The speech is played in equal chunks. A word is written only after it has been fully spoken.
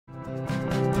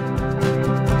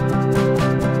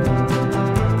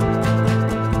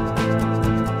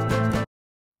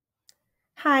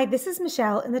Hi, this is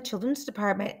Michelle in the Children's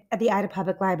Department at the Ida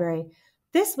Public Library.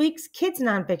 This week's Kids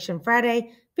Nonfiction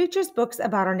Friday features books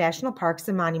about our national parks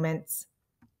and monuments.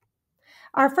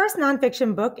 Our first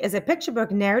nonfiction book is a picture book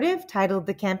narrative titled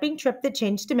The Camping Trip That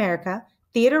Changed America,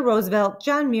 Theodore Roosevelt,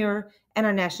 John Muir, and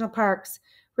Our National Parks,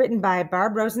 written by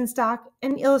Barb Rosenstock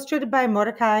and illustrated by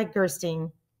Mordecai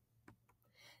Gerstein.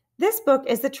 This book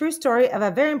is the true story of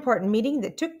a very important meeting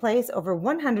that took place over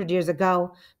 100 years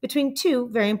ago between two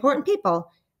very important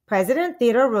people, President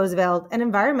Theodore Roosevelt and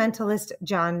environmentalist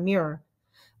John Muir.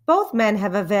 Both men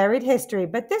have a varied history,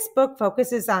 but this book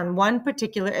focuses on one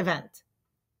particular event.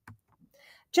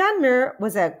 John Muir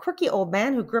was a quirky old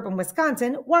man who grew up in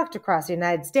Wisconsin, walked across the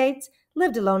United States,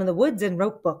 lived alone in the woods, and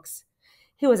wrote books.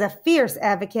 He was a fierce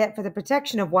advocate for the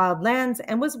protection of wild lands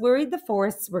and was worried the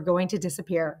forests were going to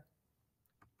disappear.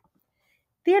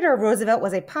 Theodore Roosevelt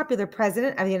was a popular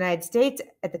president of the United States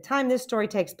at the time this story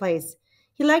takes place.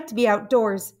 He liked to be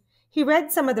outdoors. He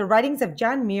read some of the writings of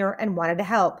John Muir and wanted to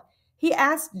help. He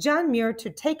asked John Muir to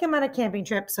take him on a camping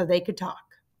trip so they could talk.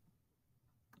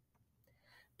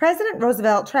 President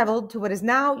Roosevelt traveled to what is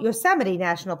now Yosemite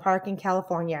National Park in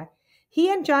California. He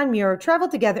and John Muir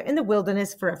traveled together in the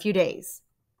wilderness for a few days.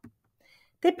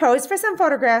 They posed for some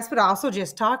photographs, but also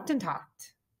just talked and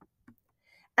talked.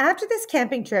 After this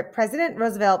camping trip, President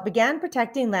Roosevelt began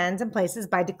protecting lands and places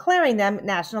by declaring them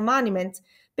national monuments,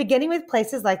 beginning with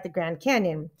places like the Grand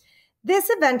Canyon.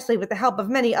 This eventually, with the help of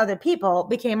many other people,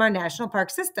 became our national park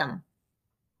system.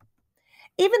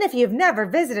 Even if you've never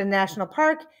visited a national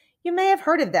park, you may have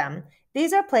heard of them.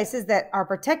 These are places that are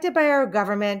protected by our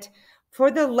government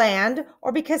for the land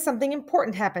or because something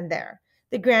important happened there.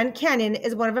 The Grand Canyon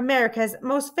is one of America's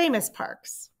most famous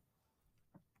parks.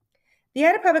 The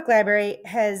Ida Public Library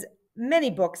has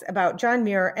many books about John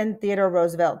Muir and Theodore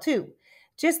Roosevelt, too.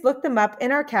 Just look them up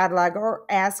in our catalog or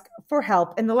ask for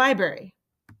help in the library.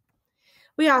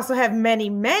 We also have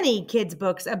many kids'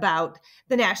 books about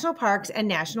the national parks and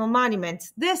national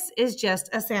monuments. This is just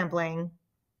a sampling.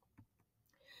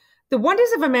 The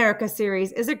Wonders of America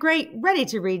series is a great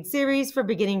ready-to-read series for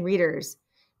beginning readers.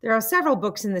 There are several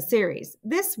books in the series.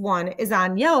 This one is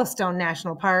on Yellowstone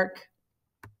National Park.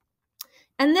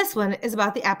 And this one is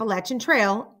about the Appalachian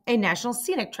Trail, a national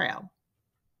scenic trail.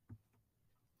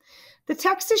 The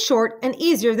text is short and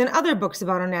easier than other books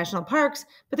about our national parks,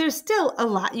 but there's still a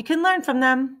lot you can learn from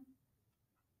them.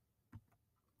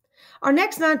 Our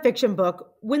next nonfiction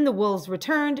book, When the Wolves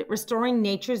Returned, Restoring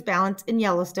Nature's Balance in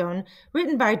Yellowstone,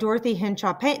 written by Dorothy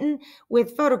Henshaw Payton,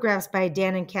 with photographs by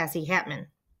Dan and Cassie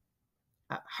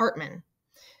Hartman.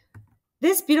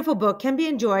 This beautiful book can be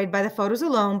enjoyed by the photos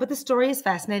alone, but the story is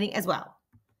fascinating as well.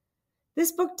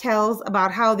 This book tells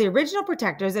about how the original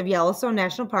protectors of Yellowstone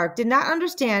National Park did not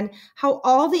understand how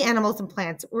all the animals and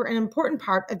plants were an important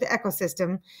part of the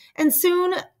ecosystem, and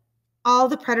soon all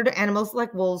the predator animals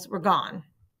like wolves were gone.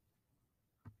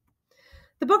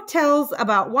 The book tells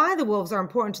about why the wolves are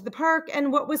important to the park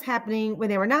and what was happening when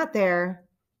they were not there,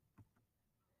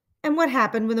 and what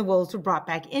happened when the wolves were brought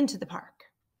back into the park.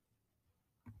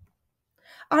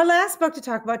 Our last book to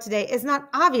talk about today is not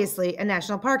obviously a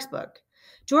national parks book.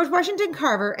 George Washington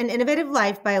Carver, An Innovative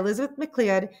Life by Elizabeth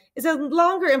McLeod is a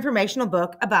longer informational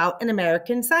book about an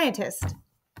American scientist.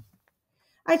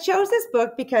 I chose this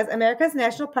book because America's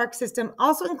national park system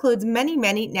also includes many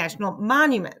national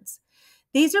monuments.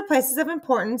 These are places of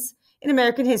importance in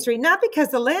American history, not because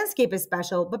the landscape is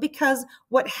special, but because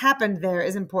what happened there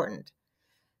is important.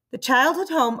 The childhood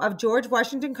home of George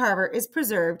Washington Carver is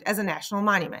preserved as a national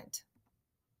monument.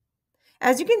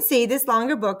 As you can see, this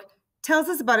longer book tells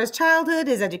us about his childhood,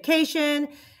 his education,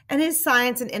 and his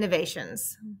science and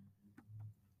innovations.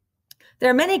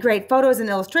 There are many great photos and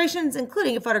illustrations,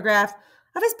 including a photograph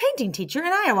of his painting teacher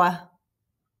in Iowa.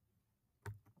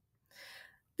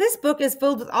 This book is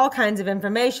filled with all kinds of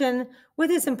information.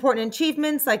 With his important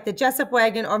achievements like the Jessup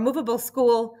wagon or movable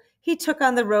school, he took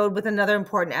on the road with another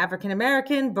important African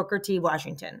American, Booker T.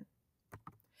 Washington.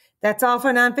 That's all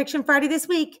for Nonfiction Friday this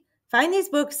week. Find these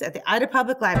books at the Ida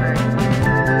Public Library.